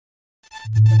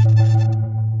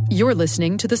You're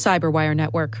listening to the Cyberwire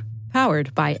Network,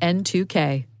 powered by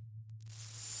N2K.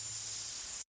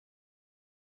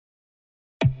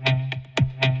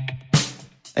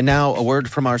 And now a word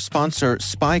from our sponsor,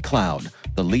 SpyCloud,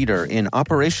 the leader in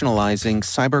operationalizing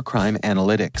cybercrime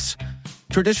analytics.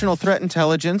 Traditional threat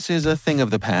intelligence is a thing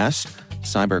of the past.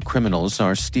 Cyber criminals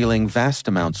are stealing vast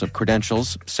amounts of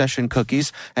credentials, session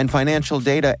cookies, and financial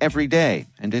data every day,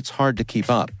 and it's hard to keep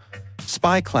up.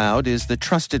 SpyCloud is the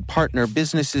trusted partner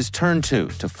businesses turn to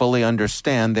fully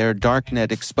understand their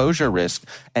darknet exposure risk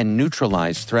and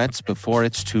neutralize threats before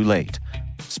it's too late.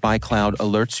 SpyCloud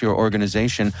alerts your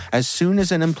organization as soon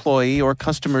as an employee or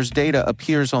customer's data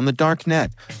appears on the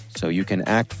darknet, so you can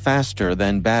act faster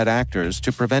than bad actors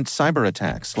to prevent cyber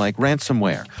attacks like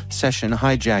ransomware, session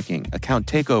hijacking, account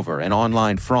takeover, and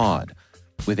online fraud.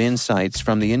 With insights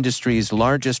from the industry's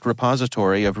largest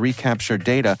repository of recaptured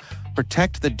data,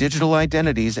 protect the digital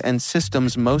identities and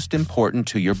systems most important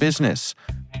to your business.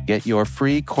 Get your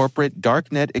free corporate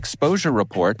darknet exposure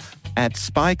report at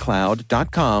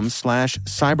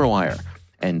spycloud.com/cyberwire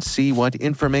and see what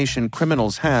information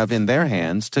criminals have in their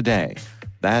hands today.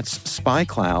 That's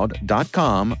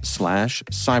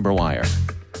spycloud.com/cyberwire.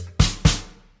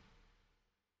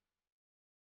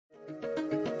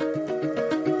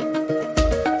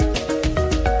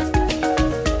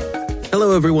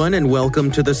 Hello, everyone, and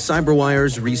welcome to the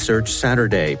CyberWire's Research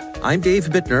Saturday. I'm Dave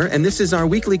Bittner, and this is our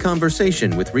weekly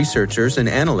conversation with researchers and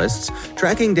analysts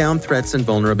tracking down threats and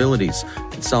vulnerabilities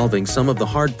and solving some of the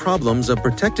hard problems of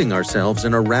protecting ourselves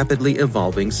in a rapidly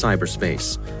evolving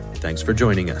cyberspace. Thanks for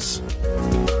joining us.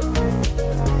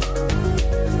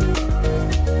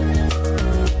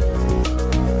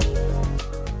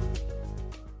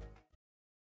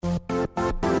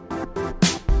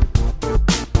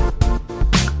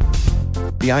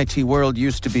 The IT world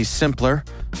used to be simpler.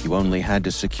 You only had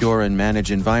to secure and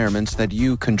manage environments that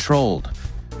you controlled.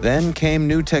 Then came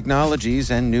new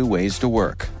technologies and new ways to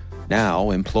work.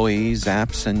 Now, employees,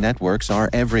 apps, and networks are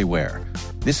everywhere.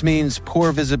 This means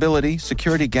poor visibility,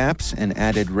 security gaps, and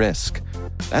added risk.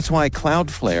 That's why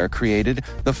Cloudflare created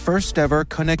the first-ever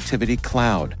connectivity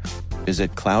cloud.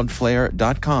 Visit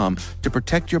cloudflare.com to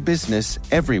protect your business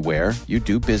everywhere you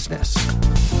do business.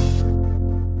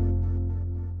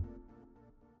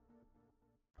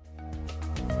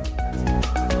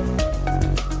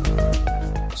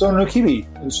 So Nukibi,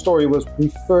 the story was we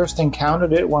first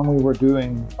encountered it when we were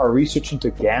doing our research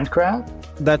into GandCrab.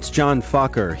 That's John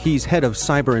Fokker. He's head of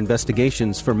cyber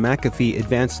investigations for McAfee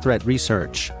Advanced Threat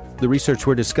Research. The research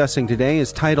we're discussing today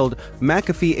is titled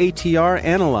McAfee ATR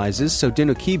Analyzes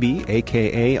Sodinokibi,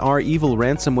 aka Our Evil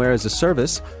Ransomware as a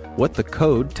Service, What the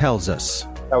Code Tells Us.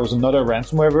 That was another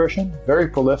ransomware version, very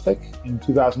prolific in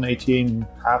 2018,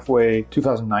 halfway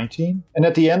 2019. And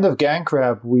at the end of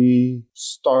GandCrab, we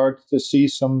start to see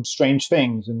some strange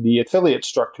things in the affiliate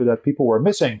structure that people were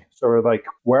missing. So we're like,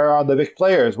 where are the big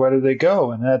players? Where did they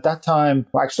go? And at that time,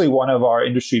 actually one of our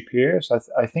industry peers,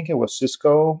 I think it was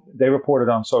Cisco, they reported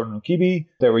on Sodinokibi.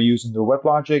 They were using the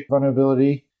WebLogic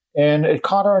vulnerability. And it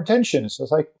caught our attention. So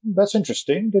it's like, that's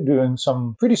interesting. They're doing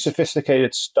some pretty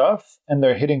sophisticated stuff and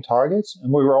they're hitting targets.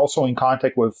 And we were also in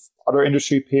contact with other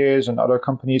industry peers and other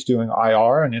companies doing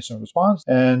IR and incident response.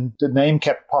 And the name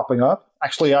kept popping up.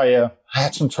 Actually, I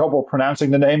had some trouble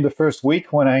pronouncing the name the first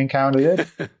week when I encountered it.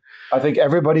 I think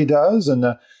everybody does. And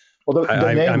the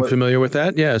name I'm familiar with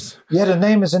that. Yes. Yeah, the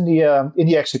name is in the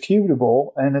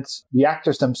executable, and it's the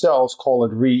actors themselves call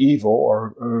it Re-Evil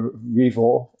or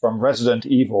Revil from Resident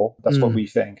Evil. That's what we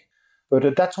think.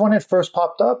 But that's when it first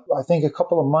popped up. I think a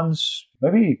couple of months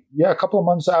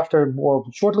after, well,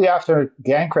 shortly after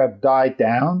GandCrab died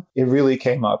down, it really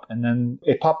came up, and then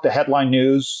it popped the headline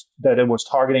news that it was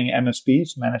targeting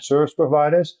MSPs, managed service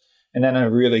providers. And then it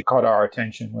really caught our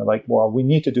attention. We're like, well, we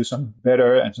need to do some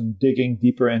better and some digging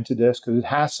deeper into this because it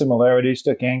has similarities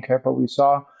to GandCrab what we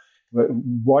saw. But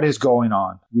what is going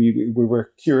on? We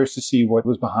were curious to see what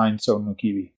was behind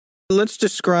Sodinokibi. Let's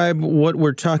describe what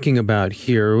we're talking about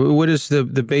here. What is the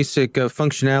basic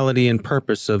functionality and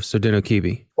purpose of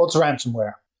Sodinokibi? Well, it's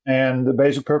ransomware. And the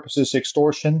basic purpose is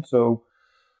extortion. So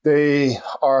they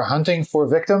are hunting for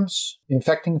victims,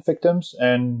 infecting victims,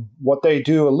 and what they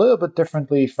do a little bit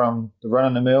differently from the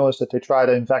run-of-the-mill is that they try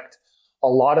to infect a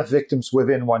lot of victims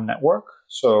within one network.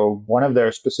 So one of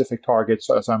their specific targets,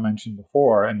 as I mentioned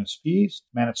before, are MSPs,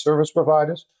 managed service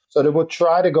providers. So they would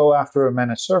try to go after a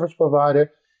managed service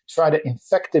provider, try to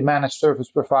infect the managed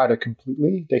service provider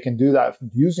completely. They can do that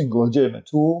using legitimate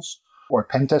tools or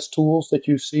pen test tools that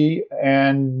you see.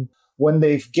 And when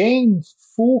they've gained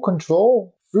full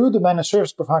control, through the managed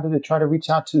service provider, they try to reach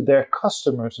out to their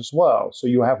customers as well. So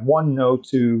you have one node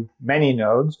to many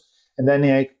nodes, and then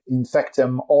they infect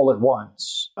them all at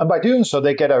once. And by doing so,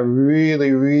 they get a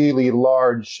really, really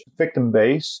large victim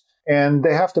base, and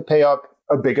they have to pay up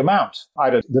a big amount.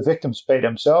 Either the victims pay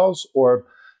themselves, or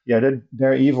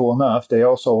they're evil enough. They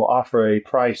also offer a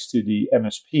price to the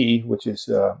MSP, which is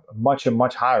much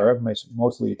higher,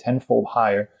 mostly tenfold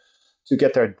higher, to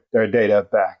get their data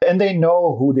back. And they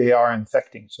know who they are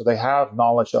infecting, so they have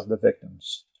knowledge of the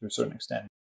victims to a certain extent.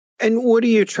 And what are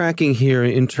you tracking here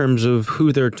in terms of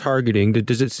who they're targeting?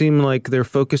 Does it seem like they're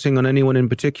focusing on anyone in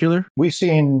particular? We've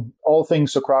seen all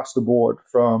things across the board,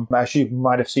 from, as you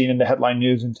might have seen in the headline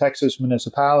news in Texas,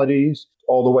 municipalities,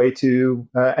 all the way to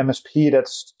MSP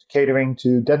that's catering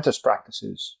to dentist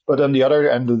practices. But on the other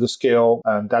end of the scale,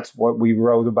 and that's what we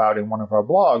wrote about in one of our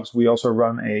blogs, we also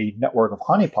run a network of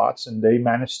honeypots, and they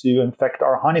managed to infect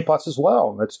our honeypots as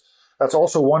well. That's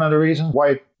also one of the reasons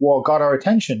why it got our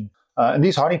attention. And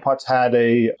these honeypots had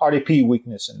a RDP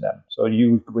weakness in them. So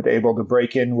you were able to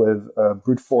break in with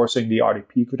brute forcing the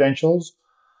RDP credentials.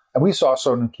 And we saw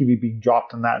SonaKiwi being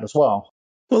dropped on that as well.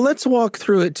 Well, let's walk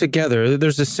through it together.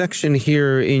 There's a section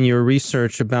here in your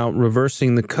research about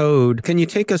reversing the code. Can you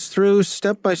take us through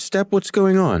step by step what's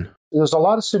going on? There's a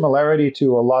lot of similarity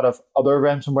to a lot of other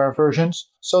ransomware versions.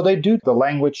 So they do the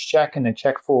language check, and they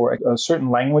check for certain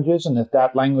languages. And if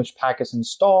that language pack is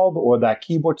installed or that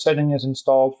keyboard setting is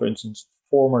installed, for instance,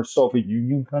 former Soviet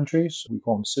Union countries, we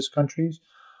call them CIS countries,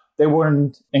 they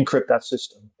wouldn't encrypt that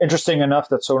system. Interesting enough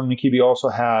that SonaKiwi also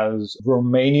has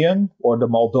Romanian, or the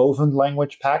Moldovan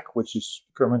language pack, which is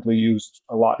currently used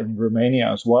a lot in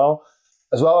Romania as well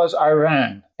as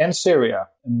Iran and Syria.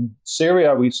 In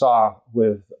Syria, we saw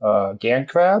with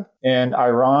GandCrab, and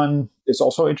Iran is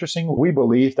also interesting. We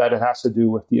believe that it has to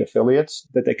do with the affiliates,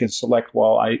 that they can select,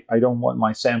 well, I don't want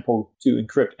my sample to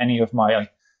encrypt any of my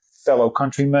fellow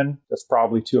countrymen. That's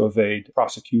probably to evade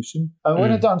prosecution. And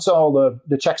when it does all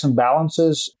the checks and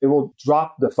balances, it will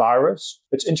drop the virus.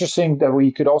 It's interesting that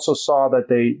we could also saw that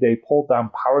they pulled down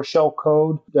PowerShell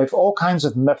code. They have all kinds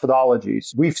of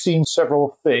methodologies. We've seen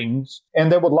several things,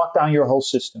 and they would lock down your whole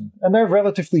system. And they're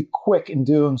relatively quick in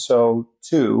doing so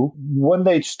too. When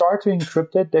they start to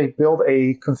encrypt it, they build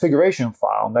a configuration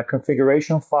file. And that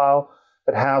configuration file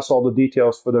that has all the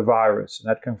details for the virus. And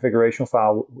that configuration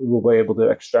file we will be able to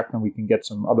extract, and we can get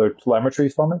some other telemetry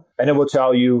from it. And it will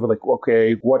tell you, like,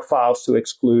 okay, what files to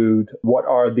exclude, what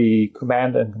are the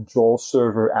command and control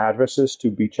server addresses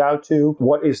to reach out to,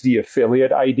 what is the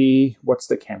affiliate ID, what's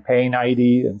the campaign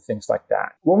ID, and things like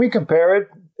that. When we compare it,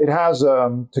 it has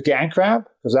to GandCrab,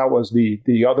 because that was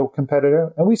the other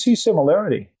competitor, and we see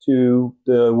similarity to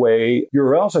the way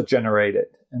URLs are generated.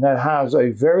 And that has a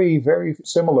very, very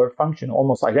similar function,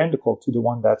 almost identical to the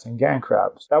one that's in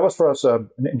GandCrab. That was for us an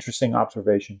interesting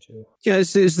observation too. Yeah,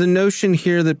 is the notion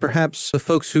here that perhaps the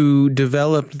folks who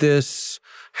developed this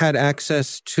had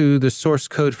access to the source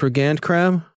code for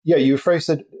GandCrab? Yeah, you phrased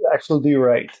it absolutely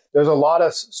right. There's a lot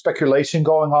of speculation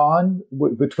going on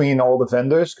between all the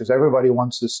vendors, because everybody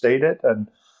wants to state it, and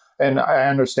I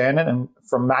understand it. And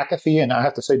from McAfee, and I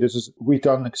have to say, we've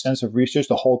done extensive research,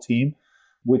 the whole team.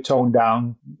 We toned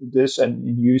down this,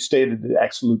 and you stated it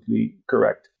absolutely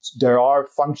correct. There are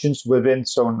functions within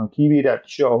SonaKiwi that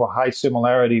show a high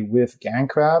similarity with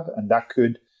GandCrab, and that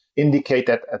could indicate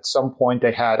that at some point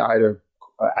they had either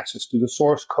access to the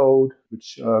source code,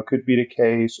 which could be the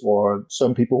case, or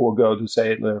some people will go to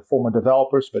say they're former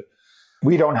developers, but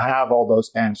we don't have all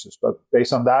those answers. But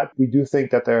based on that, we do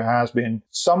think that there has been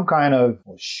some kind of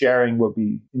sharing, would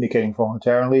be indicating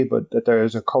voluntarily, but that there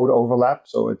is a code overlap.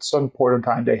 So at some point in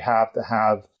time, they have to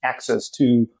have access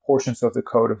to portions of the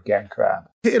code of GandCrab.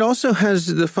 It also has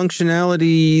the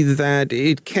functionality that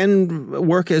it can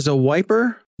work as a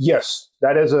wiper? Yes,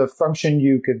 that is a function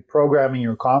you could program in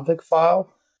your config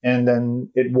file, and then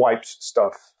it wipes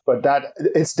stuff. But that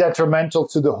it's detrimental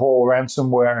to the whole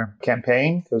ransomware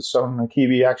campaign, because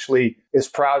SonaKiwi actually is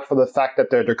proud for the fact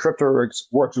that their decryptor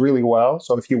works really well.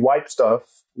 So if you wipe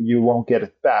stuff, you won't get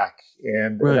it back.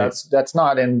 And that's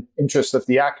not in interest of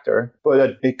the actor,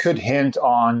 but it could hint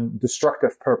on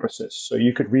destructive purposes. So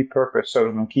you could repurpose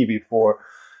SonaKiwi for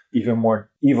even more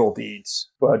evil deeds.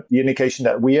 But the indication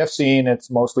that we have seen,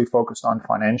 it's mostly focused on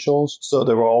financials. So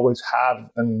they will always have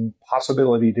a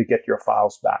possibility to get your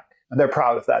files back. And they're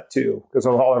proud of that too, because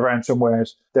a lot of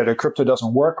ransomwares, that a crypto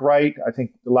doesn't work right. I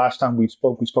think the last time we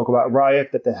spoke about Riot,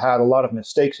 that they had a lot of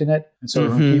mistakes in it. And so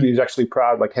Kiwi is actually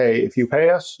proud, like, hey, if you pay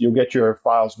us, you'll get your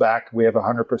files back. We have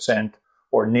 100%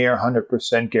 or near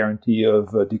 100% guarantee of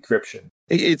decryption.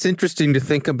 It's interesting to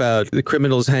think about the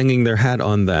criminals hanging their hat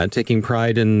on that, taking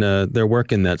pride in their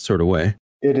work in that sort of way.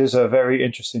 It is a very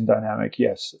interesting dynamic,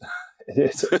 yes. It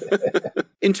is.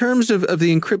 In terms of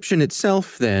the encryption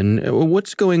itself, then,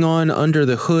 what's going on under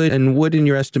the hood, and what, in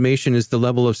your estimation, is the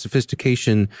level of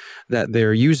sophistication that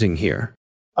they're using here?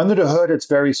 Under the hood, it's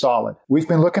very solid. We've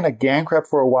been looking at GandCrab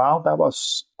for a while. That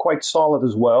was quite solid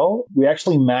as well. We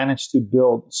actually managed to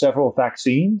build several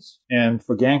vaccines. And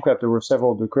for GandCrab, there were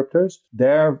several decryptors.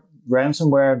 Their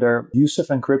ransomware, their use of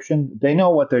encryption, they know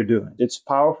what they're doing. It's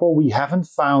powerful. We haven't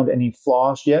found any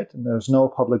flaws yet, and there's no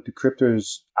public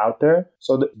decryptors out there.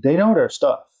 So they know their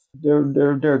stuff.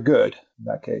 They're good in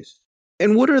that case.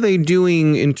 And what are they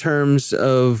doing in terms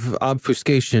of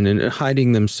obfuscation and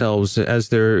hiding themselves as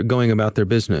they're going about their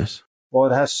business?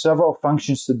 Well, it has several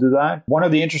functions to do that. One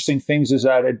of the interesting things is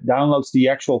that it downloads the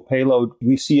actual payload.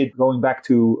 We see it going back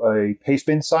to a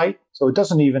pastebin site. So it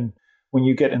doesn't even, when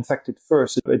you get infected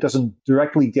first, it doesn't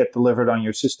directly get delivered on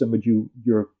your system, but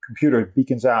your computer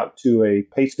beacons out to a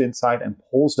pastebin site and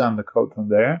pulls down the code from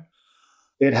there.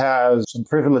 It has some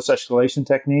privileged escalation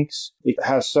techniques. It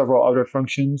has several other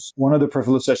functions. One of the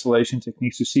privileged escalation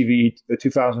techniques is CVE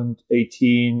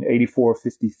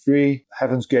 2018-8453,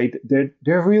 Heaven's Gate.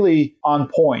 They're really on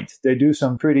point. They do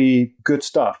some pretty good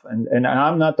stuff. And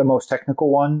I'm not the most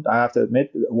technical one, I have to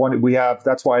admit.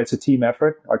 That's why it's a team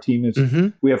effort. Our team is,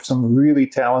 we have some really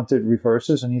talented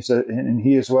reversers. And he said, and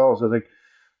he as well is like,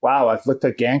 wow, I've looked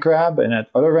at GandCrab and at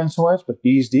other ransomwares, but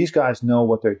these guys know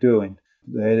what they're doing.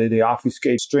 They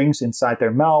obfuscate strings inside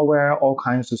their malware, all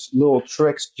kinds of little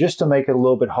tricks just to make it a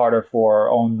little bit harder for our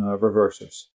own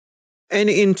reversers. And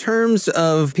in terms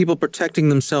of people protecting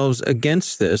themselves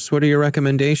against this, what are your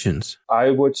recommendations?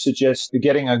 I would suggest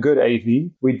getting a good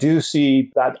AV. We do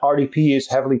see that RDP is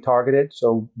heavily targeted,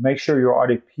 so make sure your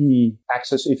RDP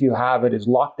access, if you have it, is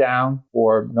locked down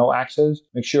or no access.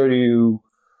 Make sure you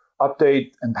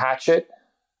update and patch it,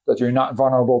 that you're not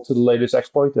vulnerable to the latest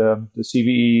exploit, the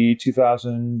CVE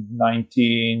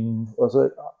 2019, was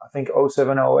it, I think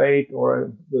 0708,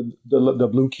 or the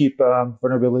Bluekeep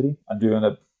vulnerability. I'm doing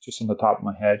it just on the top of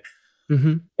my head.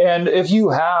 Mm-hmm. And if you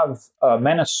have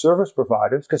managed service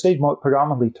providers, because they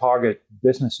predominantly target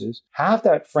businesses, have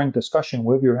that frank discussion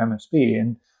with your MSP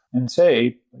and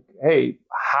say, hey,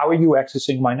 how are you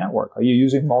accessing my network? Are you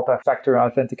using multi-factor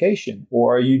authentication?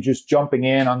 Or are you just jumping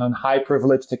in on a high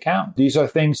privileged account? These are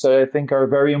things that I think are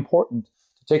very important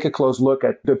to take a close look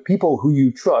at the people who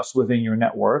you trust within your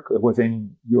network,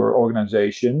 within your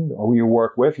organization, or who you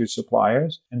work with, your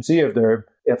suppliers, and see if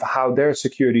how their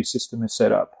security system is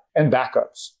set up. And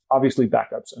backups, obviously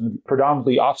backups, and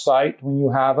predominantly offsite when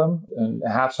you have them, and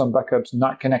have some backups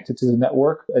not connected to the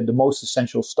network. And the most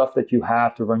essential stuff that you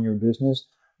have to run your business,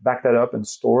 back that up and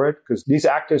store it, because these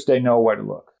actors, they know where to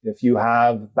look. If you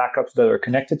have backups that are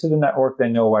connected to the network, they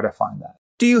know where to find that.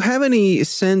 Do you have any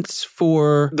sense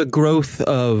for the growth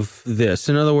of this?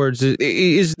 In other words,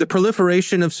 is the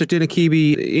proliferation of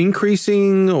Sodinokibi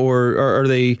increasing, or are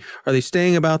they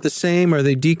staying about the same? Are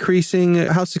they decreasing?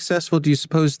 How successful do you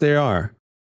suppose they are?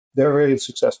 They're very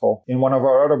successful. In one of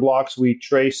our other blogs, we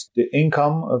traced the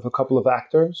income of a couple of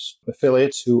actors,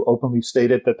 affiliates who openly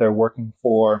stated that they're working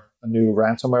for a new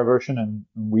ransomware version, and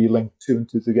we linked two and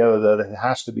two together that it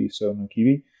has to be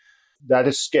Sodinokibi. That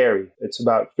is scary. It's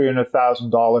about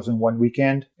 $300,000 in one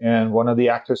weekend. And one of the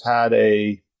actors had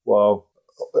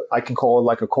I can call it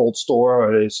like a cold store,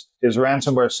 or his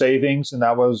ransomware savings, and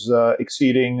that was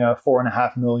exceeding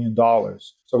 $4.5 million.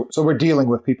 So we're dealing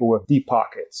with people with deep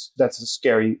pockets. That's a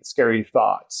scary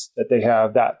thought that they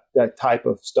have that type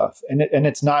of stuff. And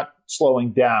it's not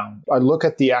slowing down. I look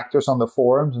at the actors on the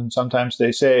forums, and sometimes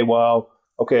they say, well,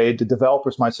 okay, the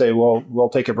developers might say, well, we'll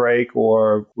take a break,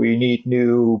 or we need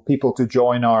new people to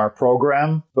join our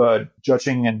program. But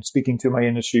judging and speaking to my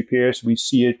industry peers, we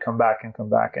see it come back. And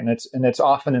it's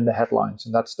often in the headlines.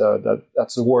 And that's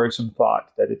the worrisome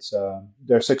thought, that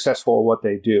they're successful at what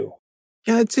they do.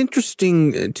 Yeah, it's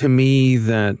interesting to me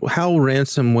that how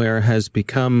ransomware has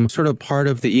become sort of part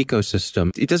of the ecosystem.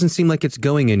 It doesn't seem like it's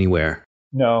going anywhere.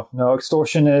 No,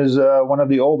 extortion is one of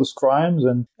the oldest crimes.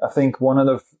 And I think one of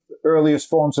the earliest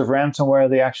forms of ransomware,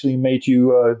 they actually made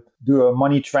you do a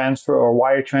money transfer or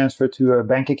wire transfer to a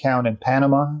bank account in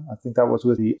Panama. I think that was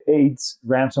with the AIDS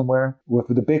ransomware. With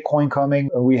the Bitcoin coming,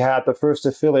 we had the first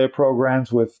affiliate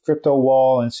programs with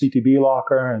CryptoWall and CTB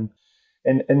Locker, and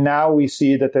now we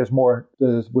see that there's more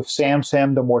with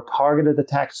SamSam. The more targeted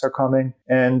attacks are coming,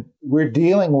 and we're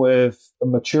dealing with a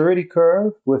maturity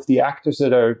curve with the actors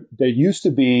there used to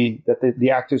be that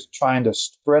the actors trying to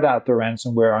spread out the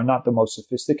ransomware are not the most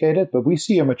sophisticated, but we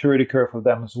see a maturity curve of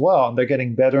them as well, and they're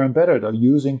getting better and better. They're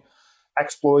using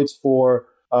exploits for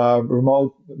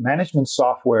remote management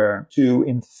software to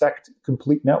infect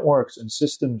complete networks and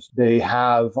systems. They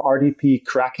have RDP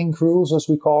cracking crews, as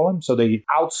we call them. So they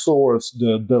outsource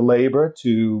the labor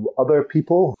to other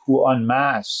people who en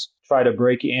masse try to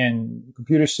break in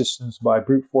computer systems by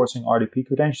brute forcing RDP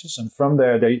credentials. And from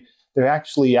there, they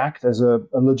actually act as a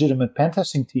legitimate pen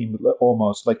testing team,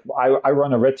 almost. Like I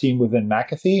run a red team within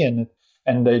McAfee,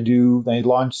 and they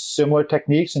launch similar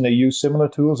techniques and they use similar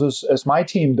tools as my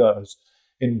team does,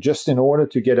 in order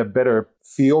to get a better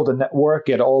feel of the network,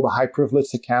 get all the high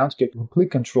privileged accounts, get complete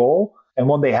control. And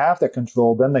when they have that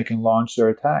control, then they can launch their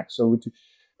attack. So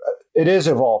it is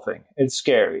evolving. It's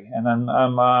scary, and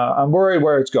I'm worried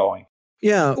where it's going.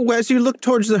 Yeah. As you look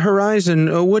towards the horizon,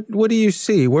 what do you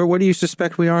see? Where do you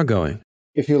suspect we are going?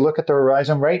 If you look at the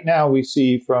horizon right now, we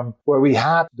see from where we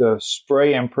had the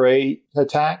spray and pray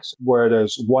attacks, where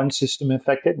there's one system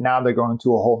infected, now they're going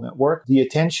to a whole network. The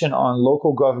attention on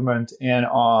local government and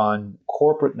on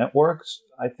corporate networks,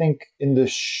 I think in the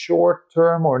short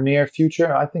term or near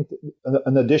future, I think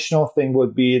an additional thing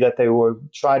would be that they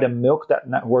would try to milk that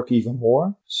network even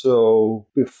more. So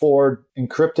before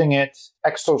encrypting it,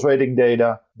 exfiltrating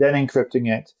data, then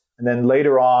encrypting it. And then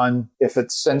later on, if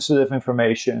it's sensitive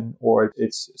information or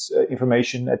it's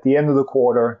information at the end of the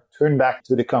quarter, turn back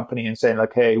to the company and say,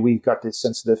 like, hey, we got this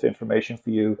sensitive information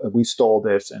for you. We stole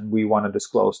this and we want to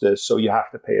disclose this. So you have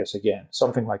to pay us again.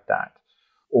 Something like that.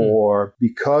 Or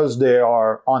because they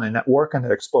are on a network and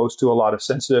they're exposed to a lot of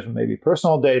sensitive and maybe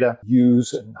personal data,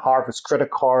 use and harvest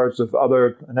credit cards of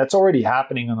other, and that's already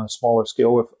happening on a smaller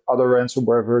scale with other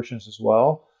ransomware versions as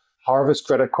well. Harvest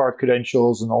credit card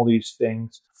credentials and all these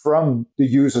things from the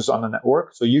users on the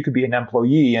network. So you could be an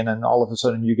employee and then all of a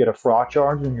sudden you get a fraud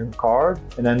charge on your card.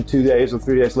 And then 2 days or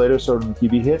 3 days later,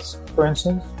 SolarWinDB hits, for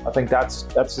instance. I think that's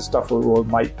the stuff we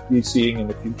might be seeing in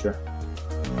the future.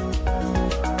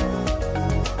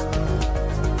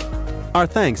 Our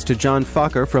thanks to John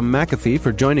Fokker from McAfee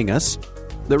for joining us.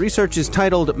 The research is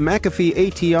titled McAfee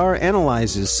ATR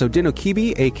Analyzes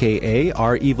Sodinokibi, aka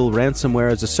Our Evil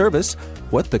Ransomware as a Service,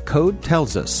 What the Code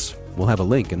Tells Us. We'll have a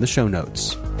link in the show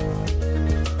notes.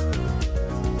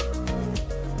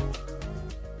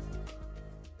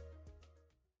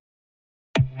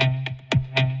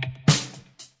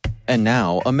 And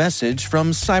now, a message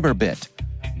from Cyberbit.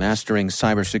 Mastering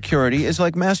cybersecurity is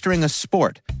like mastering a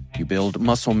sport. You build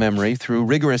muscle memory through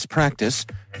rigorous practice,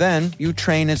 then you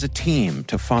train as a team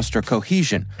to foster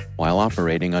cohesion while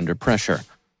operating under pressure.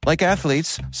 Like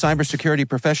athletes, cybersecurity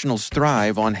professionals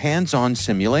thrive on hands-on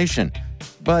simulation.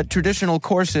 But traditional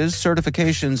courses,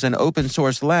 certifications, and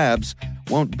open-source labs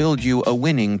won't build you a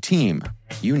winning team.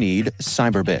 You need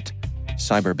Cyberbit.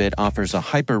 Cyberbit offers a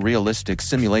hyper-realistic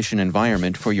simulation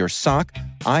environment for your SOC,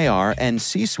 IR, and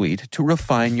C-suite to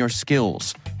refine your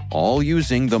skills, all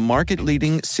using the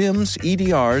market-leading SIMs,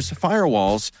 EDRs,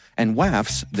 firewalls, and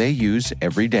WAFs they use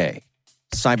every day.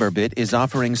 Cyberbit is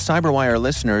offering CyberWire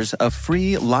listeners a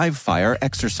free live-fire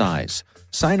exercise.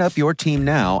 Sign up your team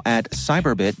now at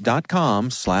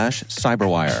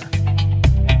cyberbit.com/cyberwire.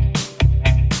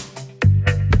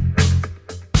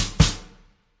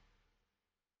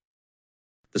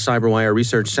 The CyberWire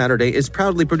Research Saturday is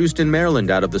proudly produced in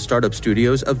Maryland out of the startup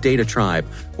studios of Data Tribe,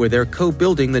 where they're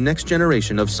co-building the next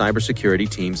generation of cybersecurity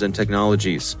teams and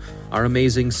technologies. Our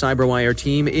amazing CyberWire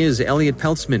team is Elliot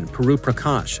Peltzman, Puru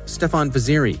Prakash, Stefan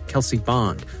Vaziri, Kelsey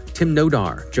Bond, Tim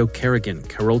Nodar, Joe Kerrigan,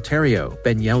 Carol Terrio,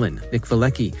 Ben Yellen, Nick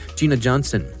Valecki, Gina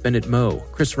Johnson, Bennett Moe,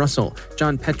 Chris Russell,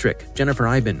 John Petrick, Jennifer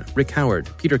Iben, Rick Howard,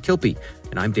 Peter Kilpie,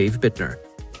 and I'm Dave Bittner.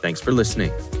 Thanks for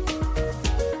listening.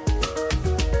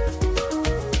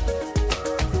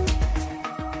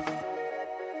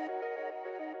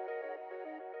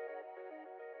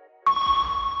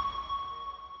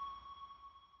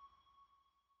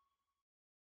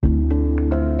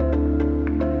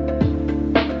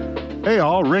 Hey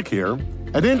all, Rick here.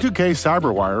 At N2K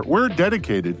CyberWire, we're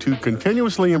dedicated to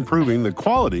continuously improving the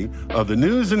quality of the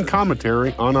news and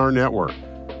commentary on our network.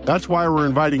 That's why we're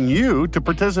inviting you to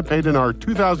participate in our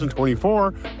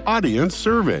 2024 audience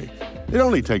survey. It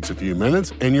only takes a few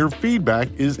minutes, and your feedback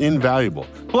is invaluable.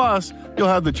 Plus, you'll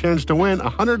have the chance to win a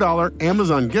 $100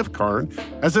 Amazon gift card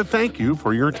as a thank you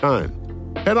for your time.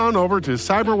 Head on over to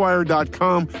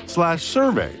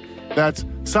cyberwire.com/survey. That's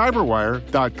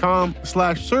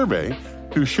cyberwire.com/survey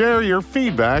to share your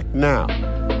feedback now.